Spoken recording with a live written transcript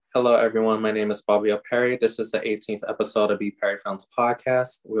Hello, everyone. My name is Bobby Perry. This is the 18th episode of E. Perry Films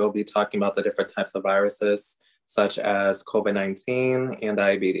podcast. We'll be talking about the different types of viruses, such as COVID-19 and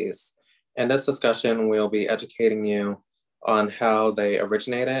diabetes. In this discussion, we'll be educating you on how they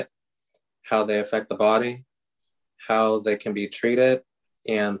originated, how they affect the body, how they can be treated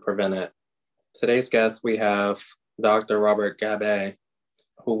and prevented. Today's guest, we have Dr. Robert Gabe,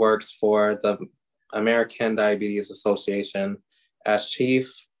 who works for the American Diabetes Association as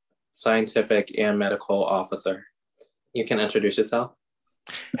Chief Scientific and Medical Officer. You can introduce yourself.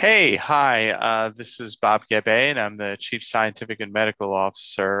 Hey, hi. This is Bob Gabe, and I'm the Chief Scientific and Medical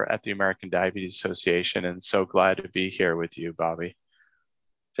Officer at the American Diabetes Association, and so glad to be here with you, Bobby.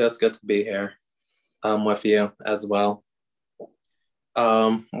 Feels good to be here with you as well.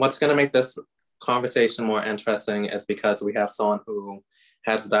 What's going to make this conversation more interesting is because we have someone who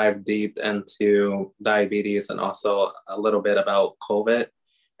has dived deep into diabetes and also a little bit about COVID.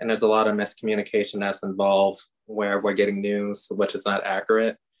 And there's a lot of miscommunication that's involved where we're getting news which is not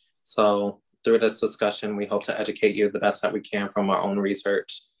accurate. So through this discussion, we hope to educate you the best that we can from our own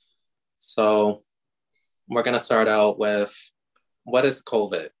research. So we're going to start out with, what is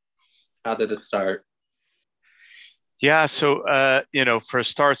COVID? How did it start? Yeah, so for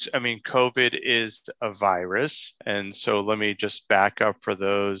starts, I mean, COVID is a virus, and so let me just back up for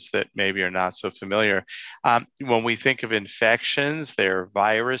those that maybe are not so familiar. When we think of infections, they're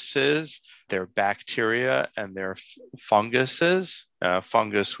viruses, they're bacteria, and they're funguses.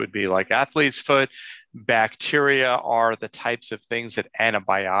 Fungus would be like athlete's foot. Bacteria are the types of things that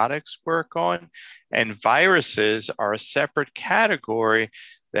antibiotics work on, and viruses are a separate category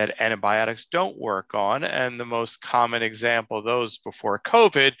that antibiotics don't work on. And the most common example of those before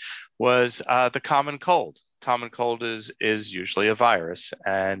COVID was the common cold. Common cold is usually a virus.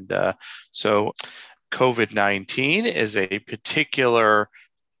 And so COVID-19 is a particular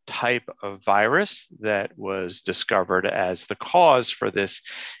type of virus that was discovered as the cause for this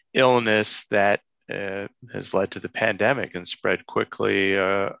illness that has led to the pandemic and spread quickly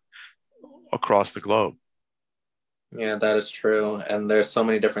across the globe. Yeah, that is true. And there's so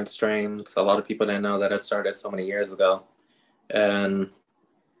many different strains. A lot of people didn't know that it started so many years ago. And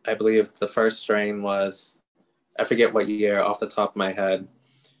I believe the first strain was, I forget what year off the top of my head,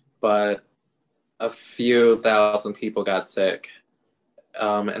 but a few thousand people got sick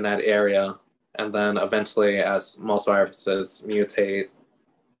in that area. And then eventually, as most viruses mutate,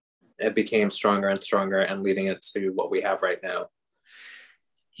 it became stronger and stronger and leading it to what we have right now.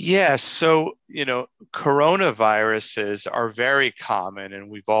 Yeah, so, coronaviruses are very common and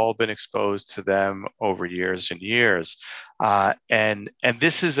we've all been exposed to them over years and years. And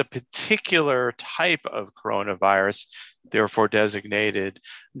this is a particular type of coronavirus, therefore designated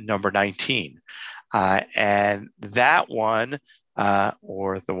number 19. And that one,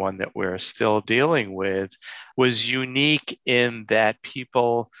 or the one that we're still dealing with, was unique in that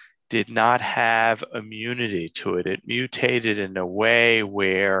people did not have immunity to it. It mutated in a way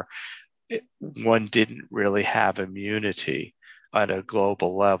where one didn't really have immunity at a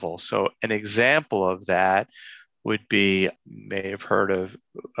global level. So, an example of that would be, you may have heard of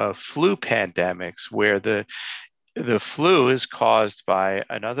flu pandemics, where the flu is caused by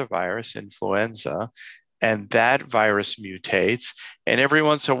another virus, influenza, and that virus mutates. And every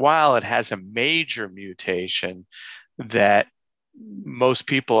once in a while, it has a major mutation that most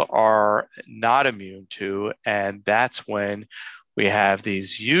people are not immune to. And that's when we have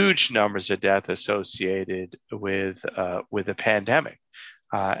these huge numbers of death associated with the pandemic.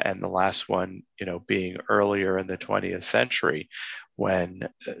 And the last one, being earlier in the 20th century, when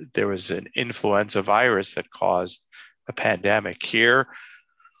there was an influenza virus that caused a pandemic. Here,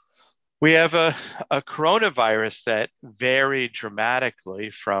 we have a coronavirus that varied dramatically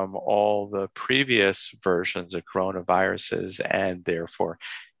from all the previous versions of coronaviruses and therefore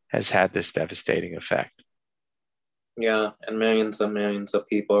has had this devastating effect. Yeah, and millions of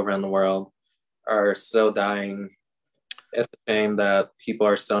people around the world are still dying. It's a shame that people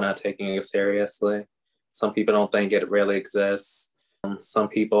are still not taking it seriously. Some people don't think it really exists. Some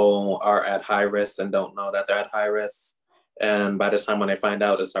people are at high risk and don't know that they're at high risk. And by the time when they find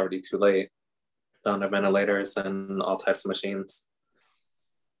out, it's already too late on the ventilators and all types of machines.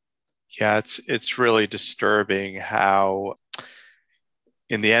 Yeah, it's really disturbing how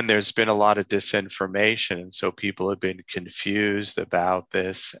in the end there's been a lot of disinformation, and so people have been confused about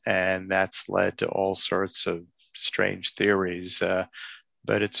this, and that's led to all sorts of strange theories.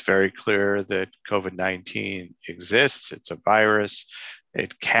 But it's very clear that COVID-19 exists. It's a virus.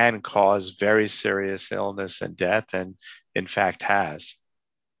 It can cause very serious illness and death, and in fact has.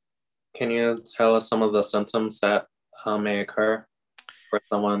 Can you tell us some of the symptoms that may occur? for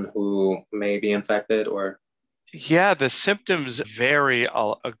someone who may be infected or? Yeah, the symptoms vary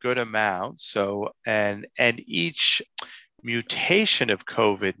a good amount. So, and each mutation of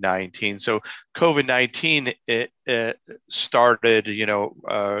COVID-19. So COVID-19 it started,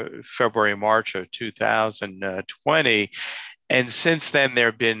 February, March of 2020. And since then, there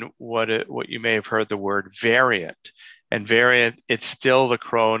have been what you may have heard the word variant. And variant, it's still the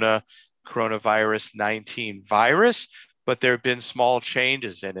coronavirus 19 virus, but there have been small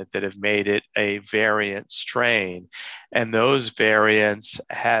changes in it that have made it a variant strain. And those variants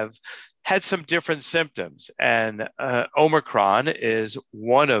have had some different symptoms. And Omicron is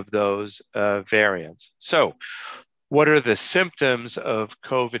one of those variants. So, what are the symptoms of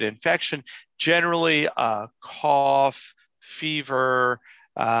COVID infection? Generally, cough, fever,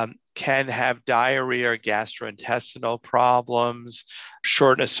 can have diarrhea or gastrointestinal problems,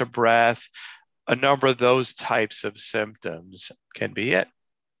 shortness of breath. A number of those types of symptoms can be it.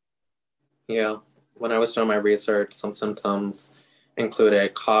 Yeah. When I was doing my research, some symptoms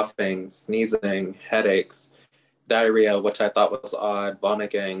included coughing, sneezing, headaches, diarrhea, which I thought was odd,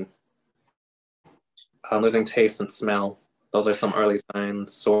 vomiting, losing taste and smell. Those are some early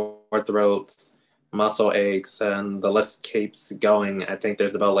signs, sore throats, muscle aches, and the list keeps going. I think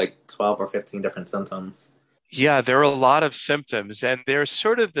there's about like 12 or 15 different symptoms. Yeah, there are a lot of symptoms, and they're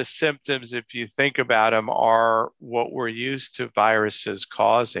sort of the symptoms, if you think about them, are what we're used to viruses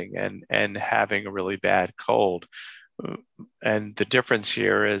causing and having a really bad cold. And the difference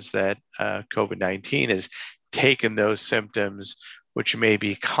here is that COVID-19 has taken those symptoms, which may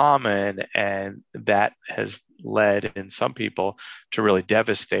be common, and that has led in some people to really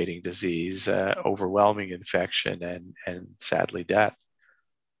devastating disease, overwhelming infection, and sadly death.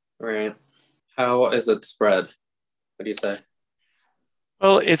 Right. How is it spread? What do you say?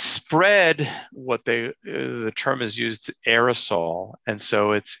 Well, it's spread. The term is used aerosol, and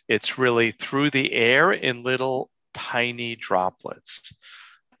so it's really through the air in little tiny droplets,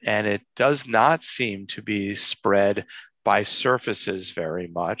 and it does not seem to be spread by surfaces very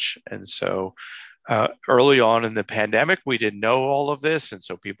much. And so early on in the pandemic, we didn't know all of this, and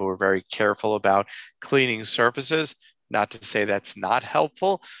so people were very careful about cleaning surfaces. Not to say that's not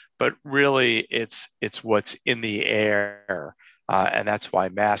helpful, but really it's what's in the air, and that's why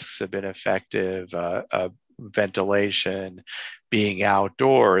masks have been effective. Ventilation, being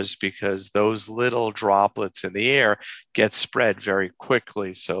outdoors, because those little droplets in the air get spread very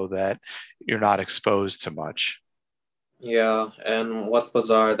quickly, so that you're not exposed to much. Yeah, and what's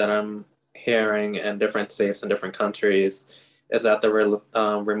bizarre that I'm hearing in different states and different countries is that they're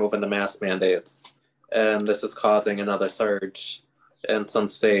removing the mask mandates, and this is causing another surge in some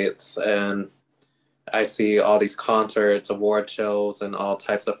states. And I see all these concerts, award shows, and all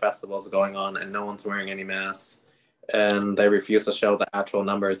types of festivals going on, and no one's wearing any masks. And they refuse to show the actual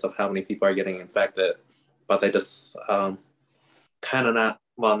numbers of how many people are getting infected, but they just kind of not,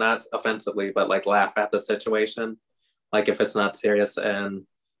 well, not offensively, but like laugh at the situation, like if it's not serious. And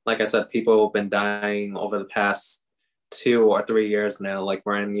like I said, people have been dying over the past 2 or 3 years now. Like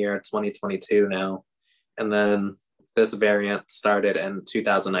we're in year 2022 now. And then this variant started in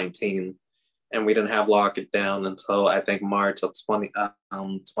 2019. And we didn't have lockdown until I think March of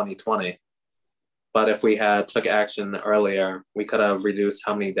 2020. But if we had took action earlier, we could have reduced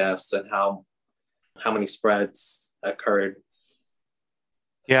how many deaths and how many spreads occurred.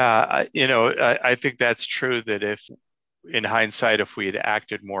 Yeah, I think that's true. That if, in hindsight, if we had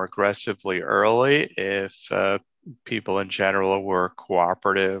acted more aggressively early, if people in general were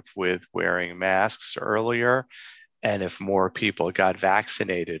cooperative with wearing masks earlier, and if more people got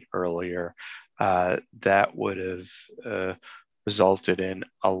vaccinated earlier, that would have resulted in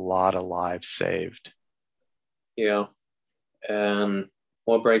a lot of lives saved. Yeah. And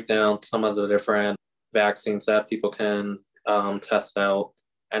we'll break down some of the different vaccines that people can test out.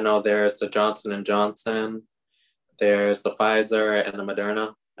 I know there's the Johnson and Johnson, there's the Pfizer and the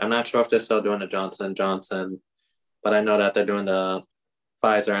Moderna. I'm not sure if they're still doing the Johnson and Johnson, but I know that they're doing the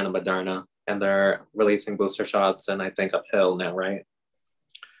Pfizer and the Moderna, and they're releasing booster shots, and I think uphill now, right?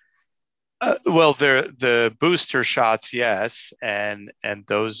 Well, the booster shots, yes, and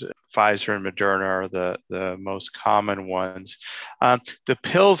those Pfizer and Moderna are the most common ones. The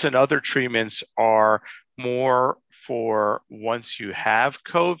pills and other treatments are more for once you have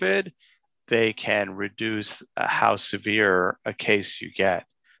COVID, they can reduce how severe a case you get.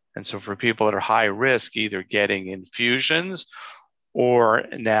 And so for people that are high risk, either getting infusions or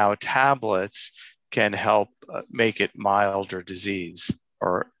now tablets can help make it milder disease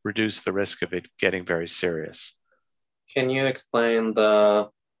or reduce the risk of it getting very serious. Can you explain the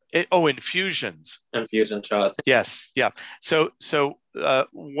Infusions. Infusion shots. Yes, yeah. So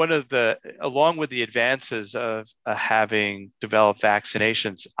one of the, along with the advances of having developed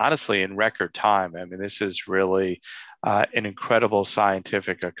vaccinations, honestly, in record time. I mean, this is really an incredible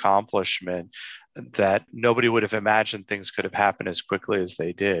scientific accomplishment that nobody would have imagined things could have happened as quickly as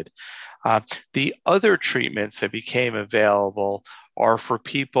they did. The other treatments that became available are for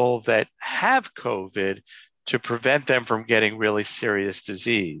people that have COVID to prevent them from getting really serious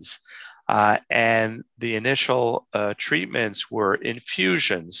disease. And the initial treatments were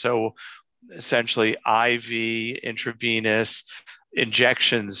infusions. So essentially IV, intravenous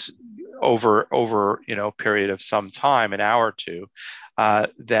injections over a period of some time, an hour or two,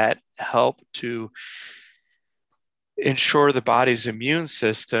 that help to ensure the body's immune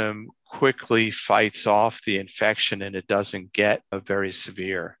system quickly fights off the infection and it doesn't get very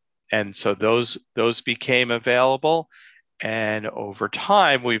severe. And so those became available. And over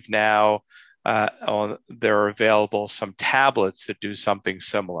time, we've now, there are available some tablets that do something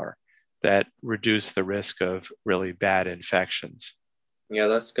similar that reduce the risk of really bad infections. Yeah,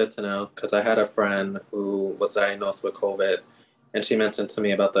 that's good to know because I had a friend who was diagnosed with COVID, and she mentioned to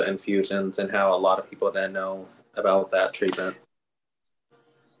me about the infusions and how a lot of people didn't know about that treatment.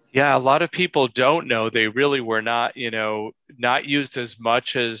 Yeah, a lot of people don't know. They really were not, not used as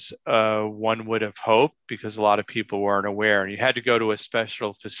much as one would have hoped because a lot of people weren't aware. And you had to go to a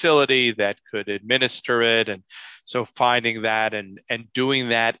special facility that could administer it. And so finding that and doing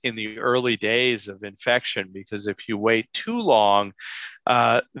that in the early days of infection, because if you wait too long,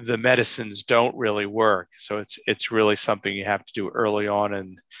 the medicines don't really work. So it's really something you have to do early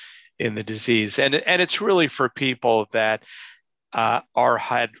on in the disease. And it's really for people that are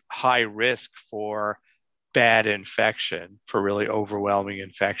high risk for bad infection, for really overwhelming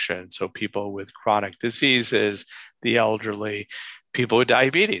infection. So people with chronic diseases, the elderly, people with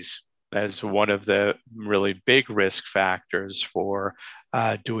diabetes as one of the really big risk factors for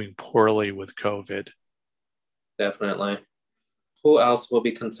doing poorly with COVID. Definitely. Who else will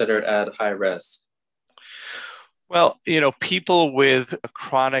be considered at high risk? Well, people with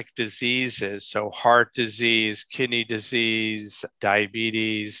chronic diseases, so heart disease, kidney disease,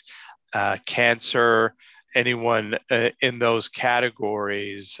 diabetes, cancer, anyone in those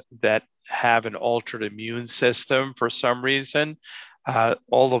categories that have an altered immune system for some reason,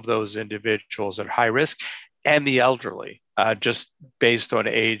 all of those individuals are high risk, and the elderly, just based on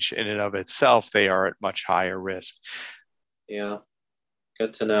age in and of itself, they are at much higher risk. Yeah,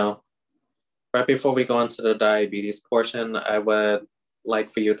 good to know. Right before we go into the diabetes portion, I would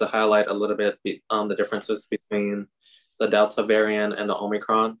like for you to highlight a little bit on the differences between the Delta variant and the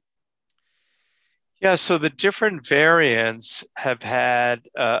Omicron. Yeah, so the different variants have had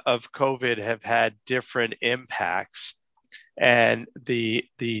of COVID have had different impacts, and the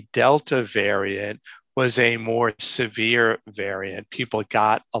Delta variant was a more severe variant. People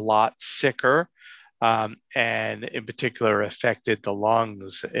got a lot sicker, and in particular affected the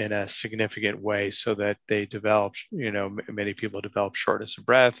lungs in a significant way, so that they developed, many people developed shortness of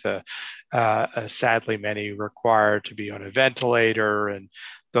breath. Sadly, many required to be on a ventilator and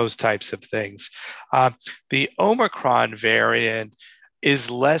those types of things. The Omicron variant is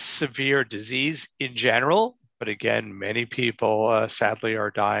less severe disease in general. But again, many people sadly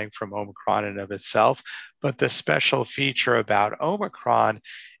are dying from Omicron in of itself. But the special feature about Omicron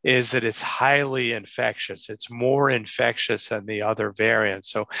is that it's highly infectious. It's more infectious than the other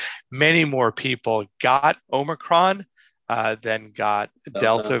variants. So many more people got Omicron than got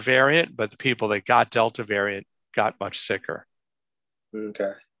Delta variant, but the people that got Delta variant got much sicker.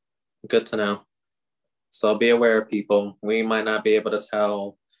 Okay, good to know. So be aware, people. We might not be able to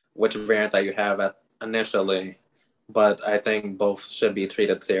tell which variant that you have initially, but I think both should be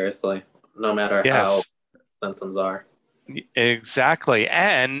treated seriously, no matter how Yes, symptoms are. exactly.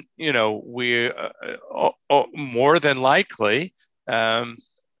 And, we more than likely, one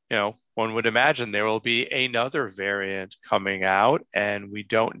would imagine there will be another variant coming out, and we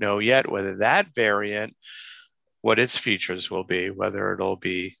don't know yet whether that variant, what its features will be, whether it'll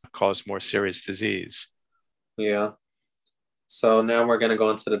be cause more serious disease. Yeah. So now we're going to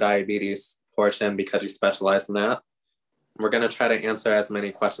go into the diabetes portion because you specialize in that. We're going to try to answer as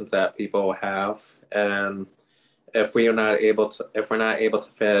many questions that people have, and if we're not able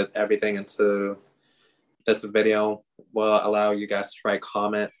to fit everything into this video, we'll allow you guys to write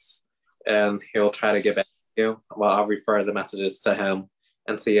comments, and he'll try to get back to you. Well, I'll refer the messages to him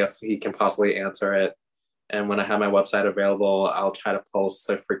and see if he can possibly answer it. And when I have my website available, I'll try to post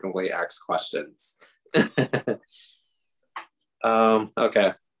the frequently asked questions.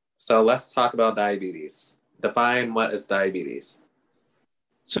 Okay, so let's talk about diabetes. Define what is diabetes.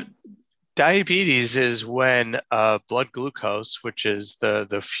 So diabetes is when blood glucose, which is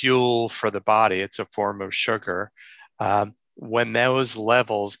the fuel for the body, it's a form of sugar, when those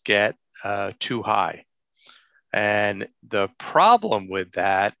levels get too high. And the problem with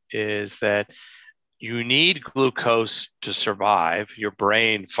that is that you need glucose to survive. Your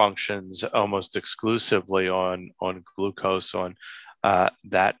brain functions almost exclusively on glucose, on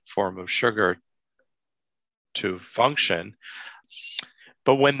that form of sugar to function.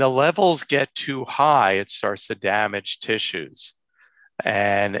 But when the levels get too high, it starts to damage tissues,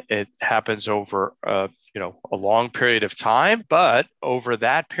 and it happens over a long period of time. But over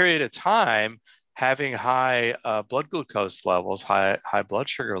that period of time, having high blood glucose levels, high blood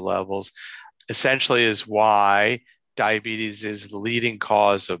sugar levels, essentially is why diabetes is the leading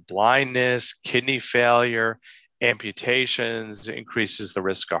cause of blindness, kidney failure, amputations, increases the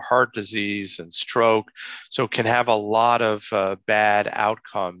risk of heart disease and stroke. So it can have a lot of bad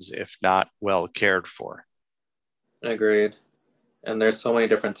outcomes if not well cared for. Agreed. And there's so many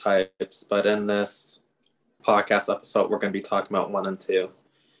different types, but in this podcast episode, we're going to be talking about one and two.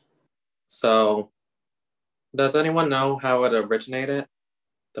 So, does anyone know how it originated,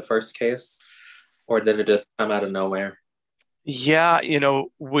 the first case, or did it just come out of nowhere? Yeah,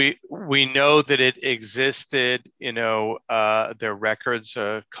 we know that it existed. There are records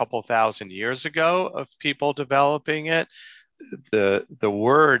a couple thousand years ago of people developing it. The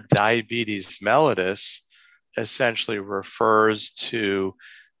word diabetes mellitus essentially refers to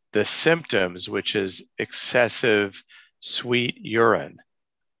the symptoms, which is excessive sweet urine.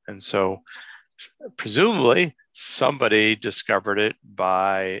 And so presumably somebody discovered it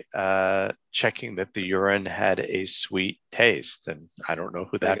by checking that the urine had a sweet taste. And I don't know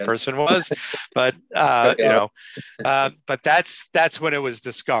who that person was, but but that's when it was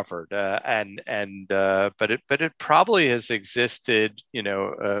discovered. But it probably has existed,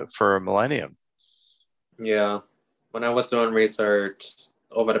 for a millennium. Yeah. When I was doing research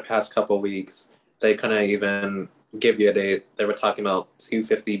over the past couple of weeks, they couldn't even give you a date. They were talking about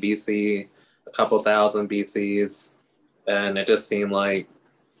 250 BC, a couple thousand BCs, and it just seemed like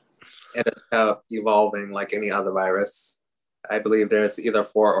it has kept evolving like any other virus. I believe there's either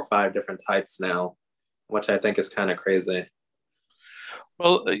 4 or 5 different types now, which I think is kind of crazy.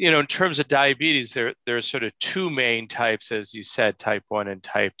 Well, in terms of diabetes, there's sort of two main types, as you said, type 1 and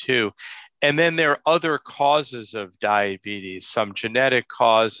type 2. And then there are other causes of diabetes, some genetic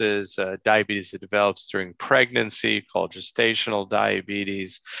causes, diabetes that develops during pregnancy called gestational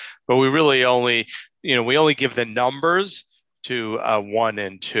diabetes. But we really only, we only give the numbers to 1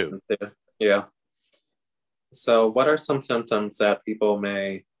 and 2. Yeah. So, what are some symptoms that people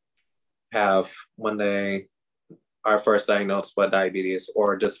may have when they are first diagnosed with diabetes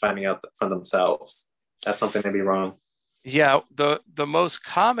or just finding out for themselves? That's something may be wrong. Yeah, the most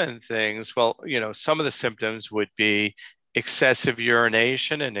common things, well, some of the symptoms would be excessive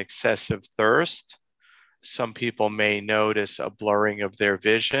urination and excessive thirst. Some people may notice a blurring of their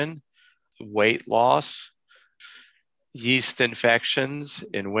vision, weight loss, yeast infections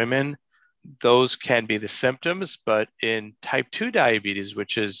in women. Those can be the symptoms, but in type 2 diabetes,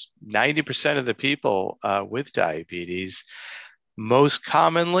 which is 90% of the people with diabetes, most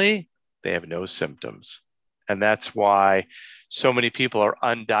commonly, they have no symptoms. And that's why so many people are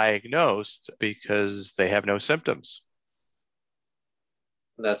undiagnosed, because they have no symptoms.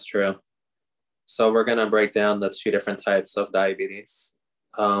 That's true. So we're going to break down the 2 different types of diabetes.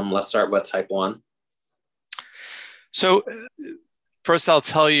 Let's start with type 1. So first, I'll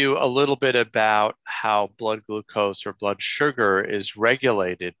tell you a little bit about how blood glucose or blood sugar is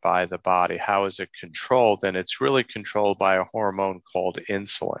regulated by the body. How is it controlled? And it's really controlled by a hormone called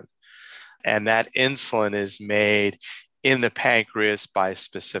insulin. And that insulin is made in the pancreas by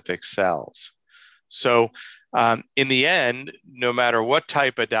specific cells. So in the end, no matter what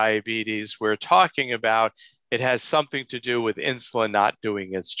type of diabetes we're talking about, it has something to do with insulin not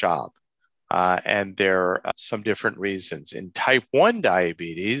doing its job. And there are some different reasons. In type 1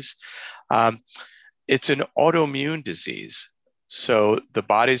 diabetes, it's an autoimmune disease. So the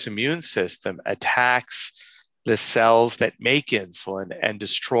body's immune system attacks the cells that make insulin and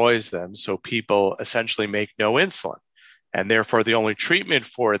destroys them. So people essentially make no insulin. And therefore, the only treatment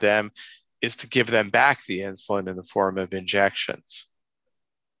for them is to give them back the insulin in the form of injections.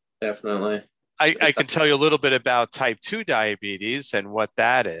 Definitely. I can tell you a little bit about type 2 diabetes and what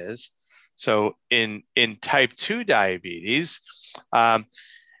that is. So in type 2 diabetes,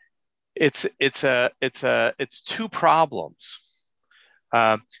 it's 2 problems.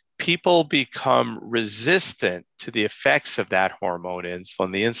 People become resistant to the effects of that hormone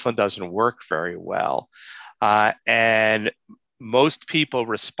insulin. The insulin doesn't work very well. And most people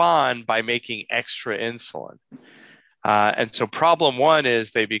respond by making extra insulin. And so problem one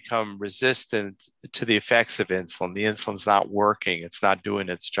is they become resistant to the effects of insulin. The insulin's not working. It's not doing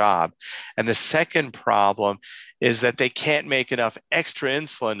its job. And the second problem is that they can't make enough extra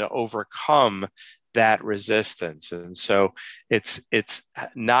insulin to overcome that resistance. And so it's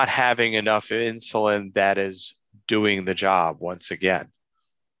not having enough insulin that is doing the job once again.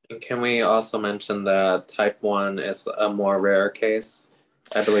 And can we also mention that type 1 is a more rare case?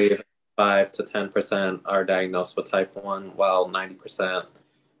 I believe 5 to 10% are diagnosed with type 1, while 90%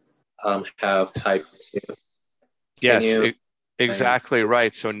 have type 2. Can Yes, you exactly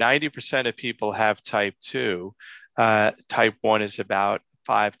right. So 90% of people have type 2. Type 1 is about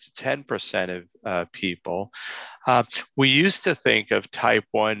 5 to 10% of people. We used to think of type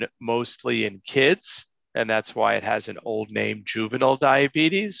 1 mostly in kids, and that's why it has an old name, juvenile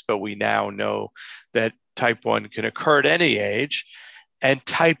diabetes. But we now know that type 1 can occur at any age. And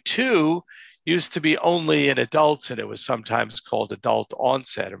type 2 used to be only in adults, and it was sometimes called adult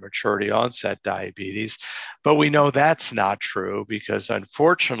onset or maturity onset diabetes. But we know that's not true because,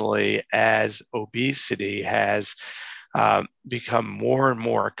 unfortunately, as obesity has become more and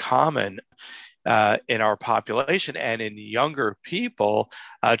more common in our population and in younger people,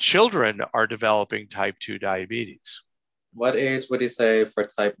 children are developing type 2 diabetes. What age would you say for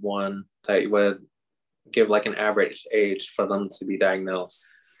type 1 that you would give like an average age for them to be diagnosed?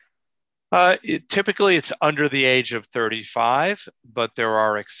 Typically, it's under the age of 35, but there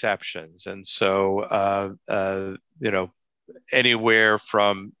are exceptions. And so, anywhere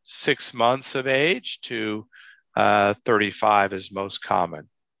from 6 months of age to 35 is most common.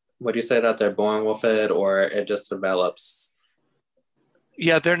 Would you say that they're born with it or it just develops?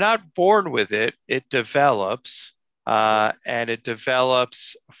 Yeah, they're not born with it. It develops, and it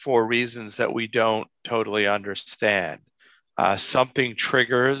develops for reasons that we don't totally understand. Something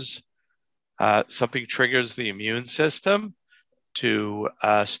triggers the immune system to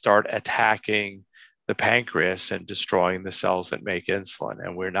start attacking the pancreas and destroying the cells that make insulin.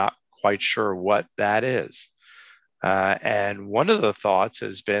 And we're not quite sure what that is. And one of the thoughts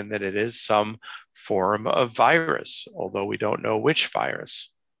has been that it is some form of virus, although we don't know which virus.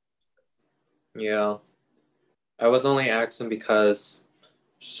 Yeah. I was only asking because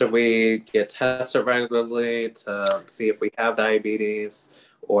should we get tested regularly to see if we have diabetes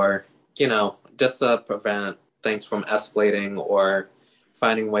or, just to prevent things from escalating or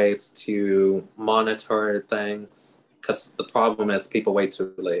finding ways to monitor things? Because the problem is people wait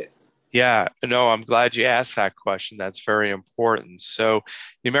too late. Yeah, no, I'm glad you asked that question. That's very important. So,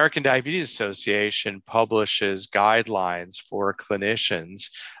 the American Diabetes Association publishes guidelines for clinicians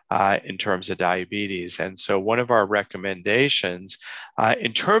in terms of diabetes. And so, one of our recommendations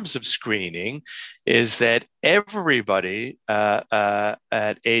in terms of screening is that everybody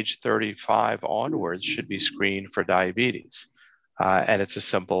at age 35 onwards should be screened for diabetes. And it's a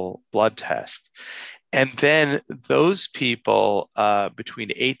simple blood test. And then those people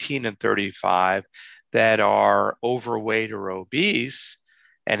between 18 and 35 that are overweight or obese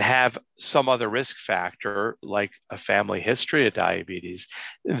and have some other risk factor, like a family history of diabetes,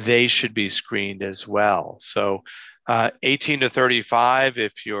 they should be screened as well. So 18 to 35,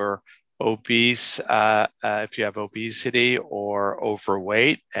 if you're obese, if you have obesity or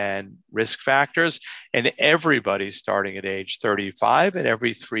overweight and risk factors, and everybody starting at age 35 and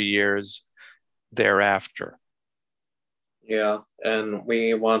every 3 years thereafter. Yeah. And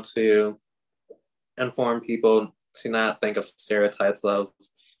we want to inform people to not think of stereotypes of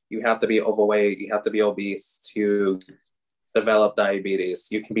you have to be overweight, you have to be obese to develop diabetes.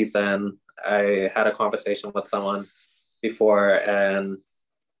 You can be thin. I had a conversation with someone before, and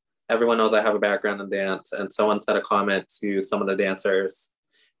everyone knows I have a background in dance, and someone said a comment to some of the dancers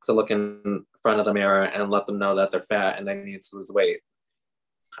to look in front of the mirror and let them know that they're fat and they need to lose weight.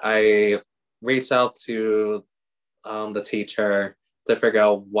 I reached out to the teacher to figure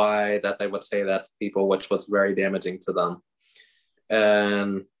out why that they would say that to people, which was very damaging to them.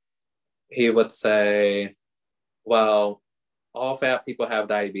 And he would say, well, all fat people have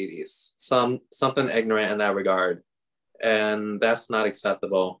diabetes, something ignorant in that regard. And that's not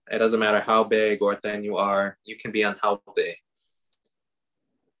acceptable. It doesn't matter how big or thin you are, you can be unhealthy.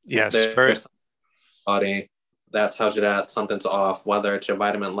 Yes, very. There's body that tells you that something's off, whether it's your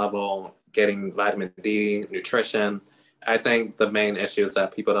vitamin level, getting vitamin D, nutrition. I think the main issue is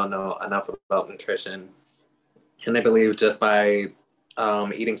that people don't know enough about nutrition. And they believe just by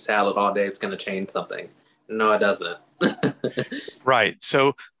eating salad all day, it's going to change something. No, it doesn't. Right.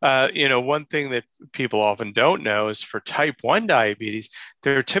 So, one thing that people often don't know is for type 1 diabetes,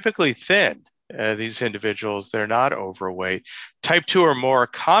 they're typically thin. these individuals, they're not overweight. Type 2 are more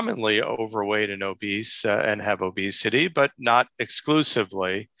commonly overweight and obese and have obesity, but not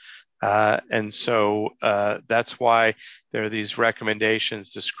exclusively. And so that's why there are these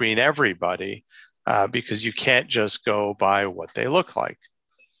recommendations to screen everybody because you can't just go by what they look like.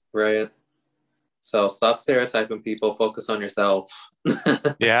 Right. So stop stereotyping people, focus on yourself.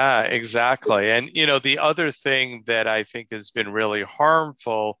 Yeah, exactly. And, the other thing that I think has been really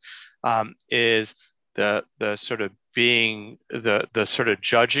harmful is the sort of being the sort of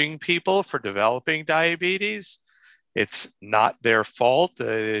judging people for developing diabetes. It's not their fault.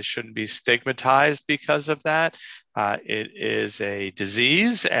 It shouldn't be stigmatized because of that. It is a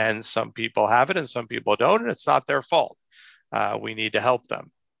disease, and some people have it and some people don't, and it's not their fault. We need to help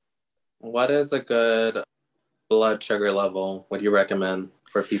them. What is a good blood sugar level would you recommend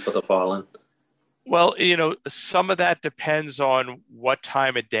for people to fall in? Well, some of that depends on what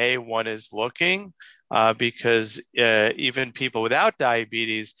time of day one is looking, because even people without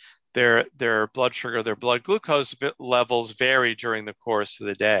diabetes, their blood sugar, their blood glucose levels vary during the course of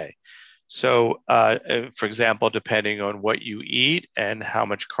the day. So, for example, depending on what you eat and how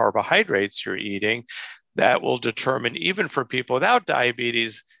much carbohydrates you're eating, that will determine, even for people without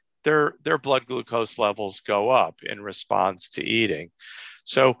diabetes, their blood glucose levels go up in response to eating.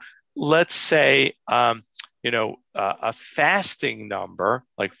 So let's say, a fasting number,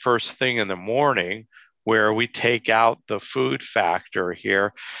 like first thing in the morning, where we take out the food factor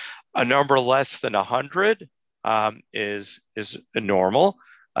here, a number less than 100 is normal.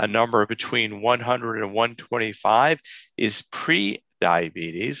 A number between 100 and 125 is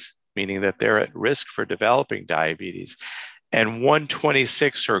pre-diabetes, meaning that they're at risk for developing diabetes. And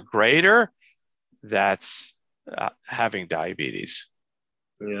 126 or greater, that's having diabetes.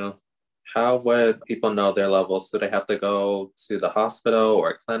 You know, how would people know their levels? Do they have to go to the hospital or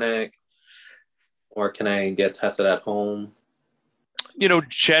a clinic, or can I get tested at home?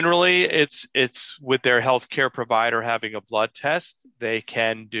 Generally it's with their healthcare provider having a blood test. They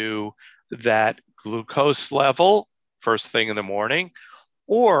can do that glucose level first thing in the morning,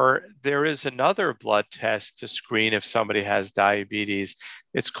 or there is another blood test to screen if somebody has diabetes.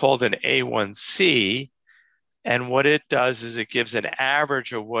 It's called an A1C. And what it does is it gives an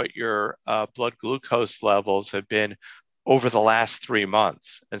average of what your blood glucose levels have been over the last 3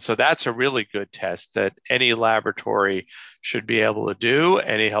 months. And so that's a really good test that any laboratory should be able to do,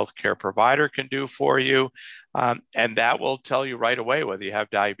 any healthcare provider can do for you. And that will tell you right away whether you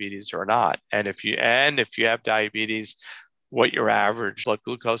have diabetes or not. And if you have diabetes, what your average blood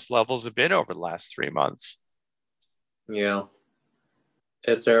glucose levels have been over the last 3 months. Yeah.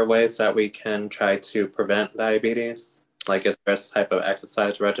 Is there ways that we can try to prevent diabetes? Like, is there a type of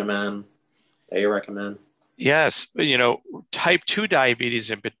exercise regimen that you recommend? Yes, type 2 diabetes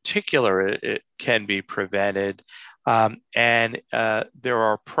in particular, it can be prevented. And there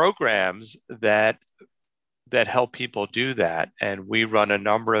are programs that help people do that. And we run a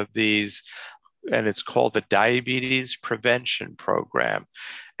number of these, and it's called the Diabetes Prevention Program.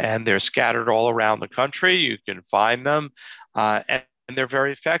 And they're scattered all around the country. You can find them, and they're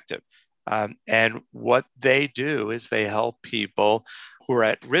very effective. And what they do is they help people who are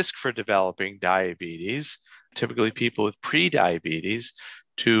at risk for developing diabetes, typically people with pre-diabetes,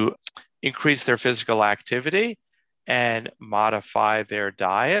 to increase their physical activity and modify their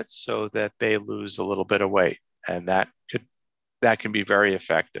diet so that they lose a little bit of weight. And that can be very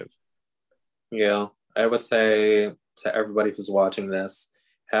effective. Yeah, I would say to everybody who's watching this,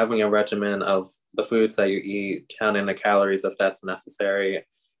 having a regimen of the foods that you eat, counting the calories if that's necessary,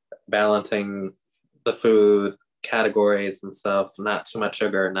 balancing the food categories and stuff, not too much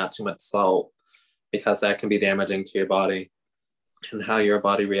sugar, not too much salt, because that can be damaging to your body. And how your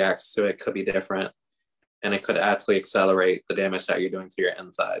body reacts to it could be different. And it could actually accelerate the damage that you're doing to your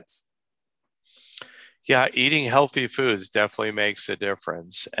insides. Yeah, eating healthy foods definitely makes a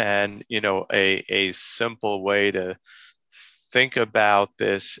difference. And, a simple way to think about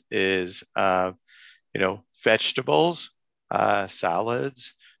this is, vegetables,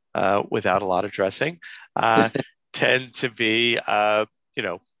 salads, without a lot of dressing, uh, tend to be,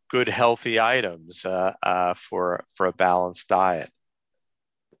 good healthy items for a balanced diet.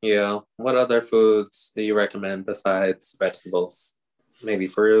 Yeah. What other foods do you recommend besides vegetables? Maybe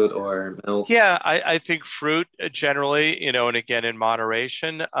fruit or milks? Yeah, I think fruit generally, and again in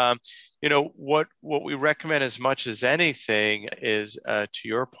moderation. What we recommend as much as anything is, to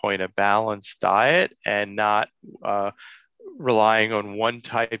your point, a balanced diet and not relying on one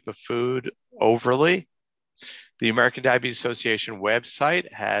type of food overly. The American Diabetes Association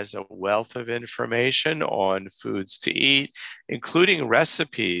website has a wealth of information on foods to eat, including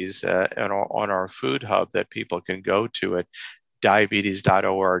recipes on our food hub that people can go to at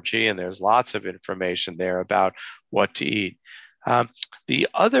diabetes.org, and there's lots of information there about what to eat. The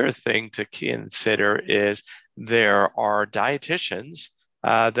other thing to consider is there are dietitians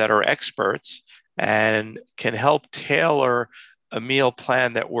that are experts and can help tailor a meal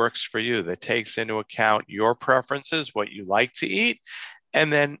plan that works for you, that takes into account your preferences, what you like to eat, and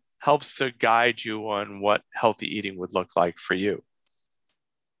then helps to guide you on what healthy eating would look like for you.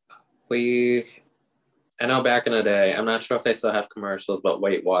 I know back in the day, I'm not sure if they still have commercials, but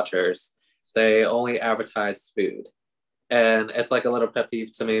Weight Watchers, they only advertise food. And it's like a little pet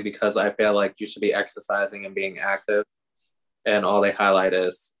peeve to me because I feel like you should be exercising and being active. And all they highlight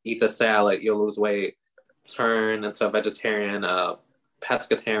is eat the salad, you'll lose weight, turn into a vegetarian,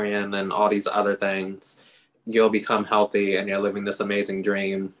 pescatarian, and all these other things. You'll become healthy and you're living this amazing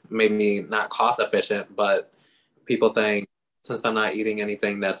dream. Maybe not cost efficient, but people think since I'm not eating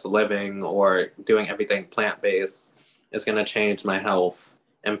anything that's living or doing everything plant based, it's going to change my health.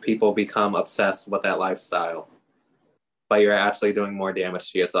 And people become obsessed with that lifestyle. But you're actually doing more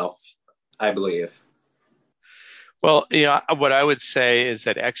damage to yourself, I believe. Well, what I would say is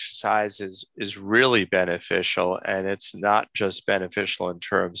that exercise is really beneficial, and it's not just beneficial in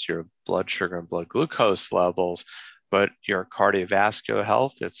terms of your blood sugar and blood glucose levels, but your cardiovascular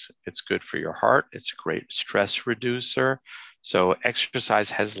health. It's good for your heart. It's a great stress reducer. So exercise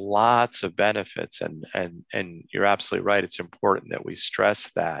has lots of benefits, and you're absolutely right. It's important that we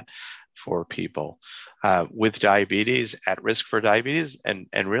stress that for people with diabetes, at risk for diabetes, and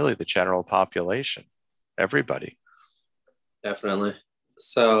really the general population, everybody. Definitely.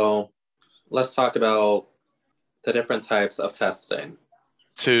 So let's talk about the different types of testing.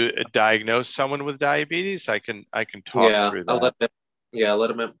 To diagnose someone with diabetes, I can talk Yeah, through a that. little bit. Yeah, a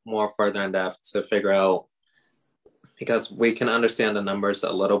little bit more further in depth to figure out because we can understand the numbers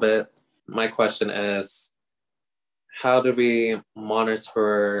a little bit. My question is, how do we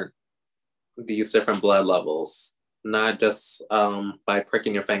monitor these different blood levels? Not just by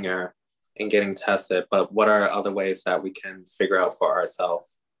pricking your finger and getting tested, but what are other ways that we can figure out for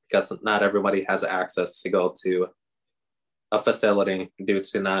ourselves? Because not everybody has access to go to a facility due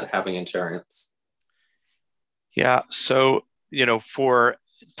to not having insurance. Yeah. So, for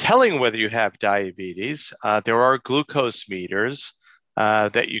telling whether you have diabetes, there are glucose meters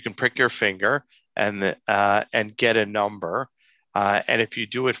that you can prick your finger and get a number. And if you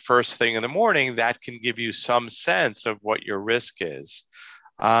do it first thing in the morning, that can give you some sense of what your risk is.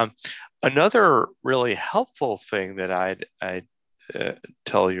 Um, Another really helpful thing that I'd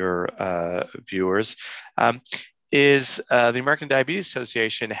tell your viewers is the American Diabetes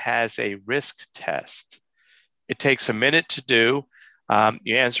Association has a risk test. It takes a minute to do.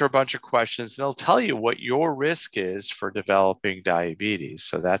 You answer a bunch of questions, and they'll tell you what your risk is for developing diabetes.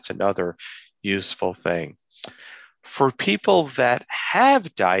 So that's another useful thing. For people that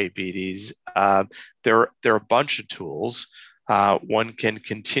have diabetes, there are a bunch of tools. One can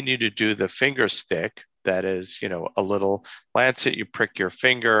continue to do the finger stick. That is, a little lancet. You prick your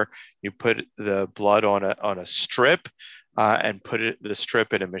finger. You put the blood on a strip, and put the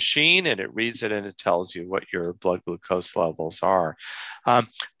strip in a machine, and it reads it and it tells you what your blood glucose levels are.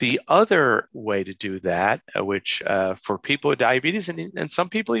 The other way to do that, which for people with diabetes and some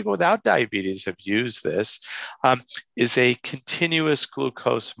people even without diabetes have used this, is a continuous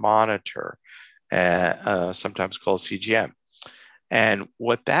glucose monitor, sometimes called CGM. And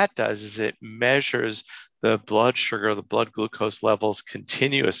what that does is it measures the blood sugar, the blood glucose levels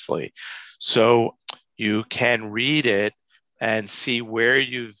continuously. So you can read it and see where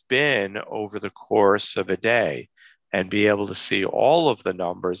you've been over the course of a day and be able to see all of the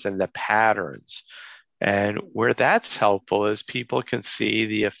numbers and the patterns. And where that's helpful is people can see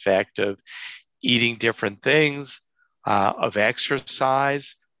the effect of eating different things, of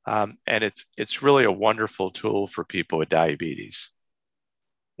exercise, and it's really a wonderful tool for people with diabetes.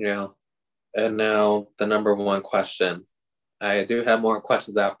 Yeah. And now the number one question. I do have more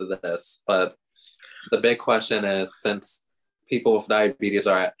questions after this, but the big question is since people with diabetes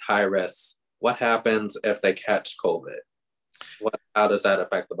are at high risk, what happens if they catch COVID? How does that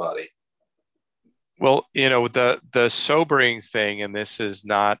affect the body? Well, the sobering thing, and this is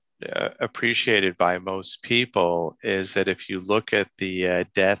not appreciated by most people, is that if you look at the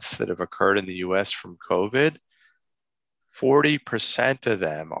deaths that have occurred in the U.S. from COVID, 40% of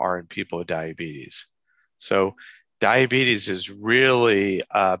them are in people with diabetes. So diabetes is really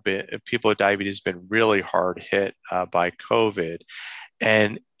people with diabetes have been really hard hit by COVID.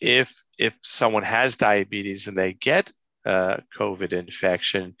 And if someone has diabetes and they get COVID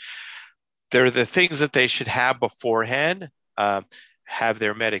infection, there are the things that they should have beforehand. Uh, have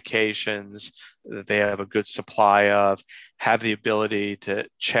their medications that they have a good supply of, have the ability to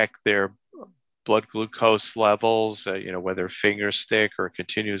check their blood glucose levels, whether finger stick or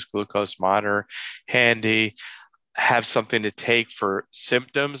continuous glucose monitor handy, have something to take for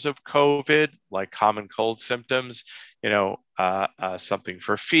symptoms of COVID, like common cold symptoms, something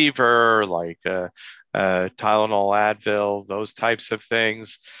for fever, like Tylenol, Advil, those types of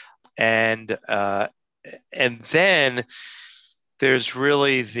things. And then there's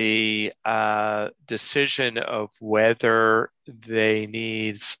really the decision of whether they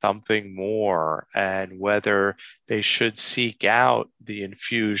need something more and whether they should seek out the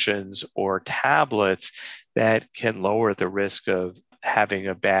infusions or tablets that can lower the risk of having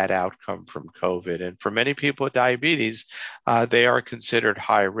a bad outcome from COVID. And for many people with diabetes, they are considered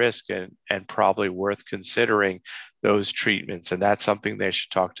high risk and probably worth considering those treatments. And that's something they should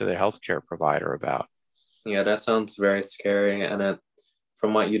talk to their healthcare provider about. Yeah, that sounds very scary. And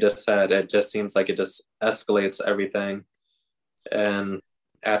from what you just said, it just seems like it just escalates everything and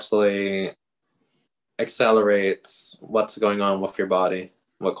actually accelerates what's going on with your body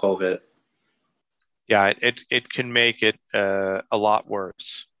with COVID. Yeah, it can make it a lot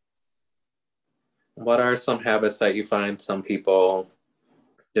worse. What are some habits that you find some people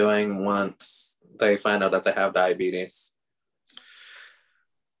doing once they find out that they have diabetes?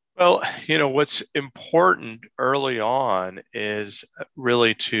 Well, what's important early on is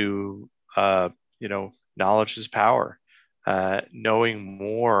really to, knowledge is power. Knowing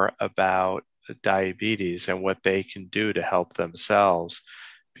more about diabetes and what they can do to help themselves.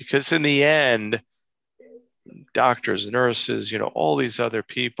 Because in the end, doctors, nurses, all these other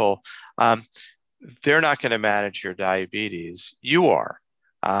people, they're not going to manage your diabetes. You are.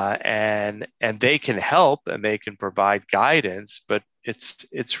 And they can help and they can provide guidance, but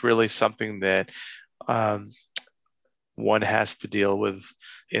it's really something that um, one has to deal with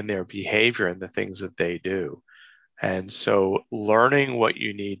in their behavior and the things that they do. And so learning what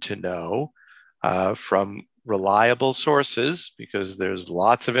you need to know from reliable sources, because there's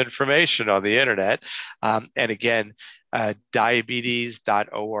lots of information on the internet. And again,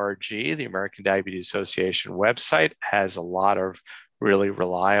 diabetes.org, the American Diabetes Association website, has a lot of really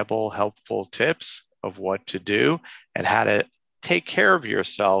reliable, helpful tips of what to do and how to take care of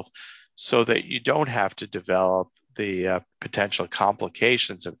yourself so that you don't have to develop the potential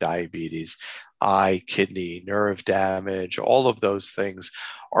complications of diabetes, eye, kidney, nerve damage. All of those things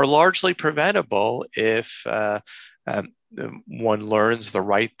are largely preventable if one learns the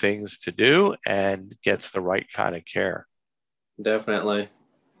right things to do and gets the right kind of care. Definitely.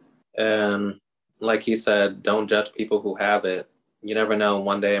 And like you said, don't judge people who have it. You never know,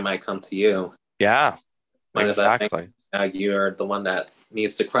 one day it might come to you. Yeah, Might as I think exactly. you're the one that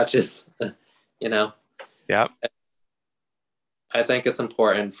needs the crutches, you know? Yeah. I think it's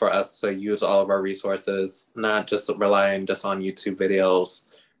important for us to use all of our resources, not just relying just on YouTube videos,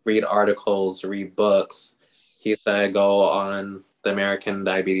 read articles, read books. He said go on the American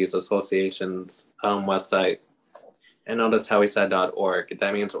Diabetes Association's website. And notice how he said .org.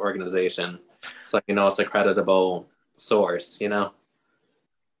 That means organization. So it's a creditable source.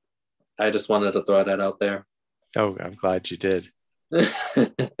 I just wanted to throw that out there. Oh, I'm glad you did.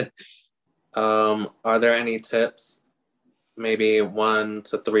 Are there any tips, maybe 1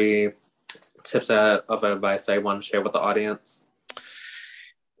 to 3 tips of advice I want to share with the audience?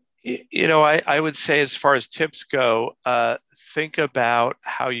 I would say as far as tips go, think about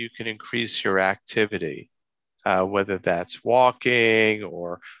how you can increase your activity, whether that's walking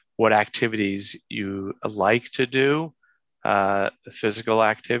or what activities you like to do, physical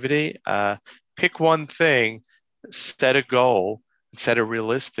activity. Pick one thing, set a goal, set a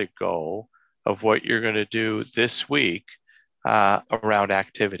realistic goal of what you're going to do this week around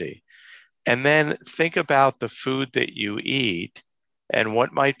activity. And then think about the food that you eat and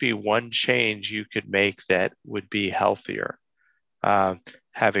what might be one change you could make that would be healthier. Uh,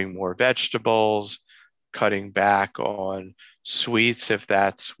 Having more vegetables, cutting back on sweets, if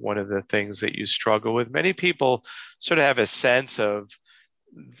that's one of the things that you struggle with. Many people sort of have a sense of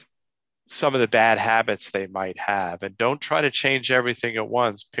some of the bad habits they might have, and don't try to change everything at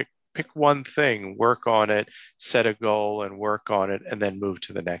once. Pick one thing, work on it, set a goal and work on it, and then move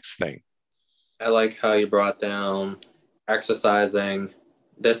to the next thing. I like how you brought down exercising.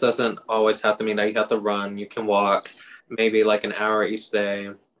 This doesn't always have to mean that you have to run. You can walk maybe like an hour each day,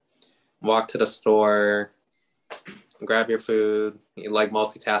 walk to the store, grab your food. You like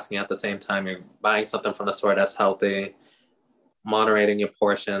multitasking at the same time. You're buying something from the store that's healthy. moderating your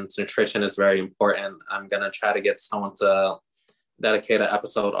portions. Nutrition is very important. I'm going to try to get someone to dedicate an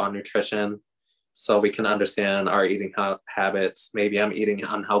episode on nutrition so we can understand our eating habits. Maybe I'm eating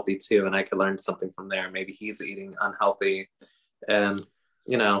unhealthy too, and I could learn something from there. Maybe he's eating unhealthy, and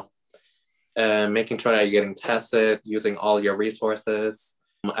you know, and making sure that you're getting tested, using all your resources.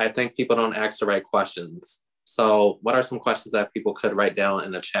 I think people don't ask the right questions. So, what are some questions that people could write down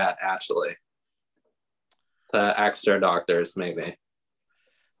in the chat actually to ask their doctors, maybe?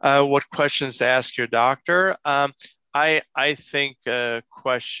 What questions to ask your doctor? I think a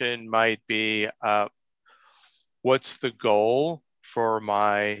question might be, what's the goal for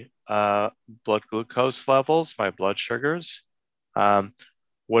my blood glucose levels, my blood sugars?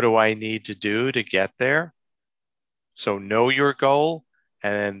 What do I need to do to get there? So know your goal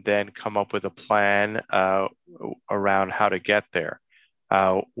and then come up with a plan around how to get there,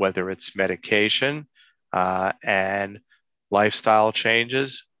 whether it's medication and lifestyle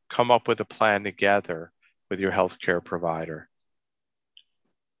changes. Come up with a plan together with your healthcare provider.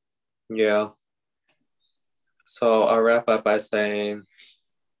 Yeah. So I'll wrap up by saying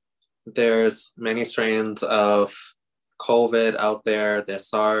there's many strains of COVID out there. There's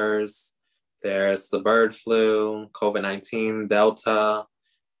SARS, there's the bird flu, COVID-19, Delta,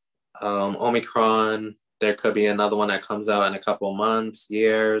 Omicron. There could be another one that comes out in a couple months,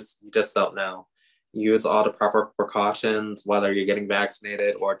 years. You just don't know. Use all the proper precautions, whether you're getting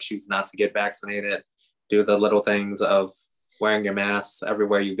vaccinated or choose not to get vaccinated. Do the little things of wearing your masks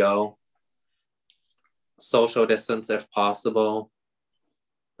everywhere you go. Social distance if possible.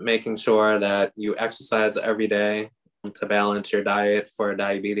 Making sure that you exercise every day to balance your diet for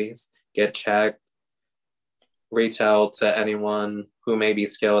diabetes. Get checked. Reach out to anyone who may be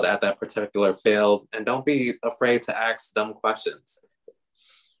skilled at that particular field, and don't be afraid to ask dumb questions.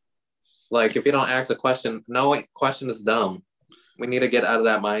 Like, if you don't ask a question, no question is dumb. We need to get out of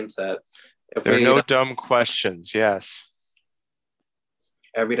that mindset. There are no dumb questions. Yes.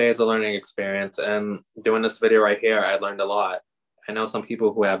 Every day is a learning experience, and doing this video right here, I learned a lot. I know some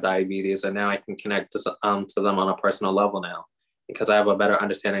people who have diabetes, and now I can connect to them on a personal level now because I have a better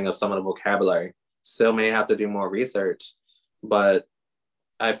understanding of some of the vocabulary. Still may have to do more research, but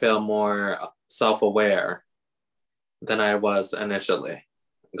I feel more self-aware than I was initially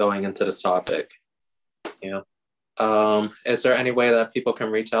going into this topic. Is there any way that people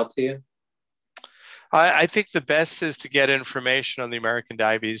can reach out to you? I think the best is to get information on the American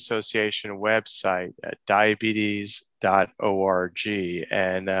Diabetes Association website at diabetes.org.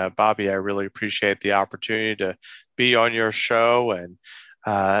 And Bobby, I really appreciate the opportunity to be on your show and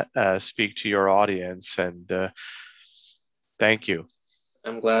speak to your audience. And thank you.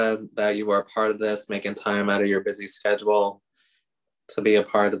 I'm glad that you were a part of this, making time out of your busy schedule to be a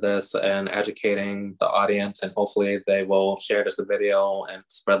part of this and educating the audience. And hopefully they will share this video and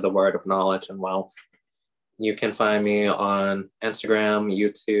spread the word of knowledge and wealth. You can find me on Instagram,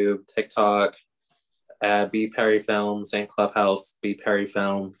 YouTube, TikTok, at B Perry Films, and Clubhouse, B Perry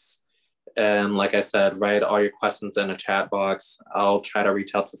Films. And like I said, write all your questions in a chat box. I'll try to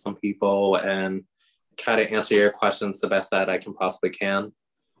reach out to some people and try to answer your questions the best that I can possibly can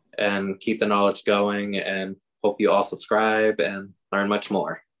and keep the knowledge going, and hope you all subscribe and learn much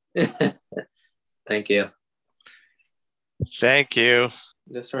more. Thank you. Thank you.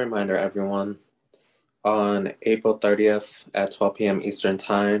 Just a reminder, everyone, on April 30th at 12 p.m. Eastern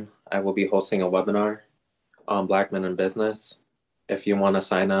Time, I will be hosting a webinar on Black men in business. If you want to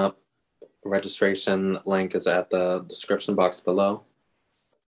sign up, registration link is at the description box below.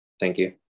 Thank you.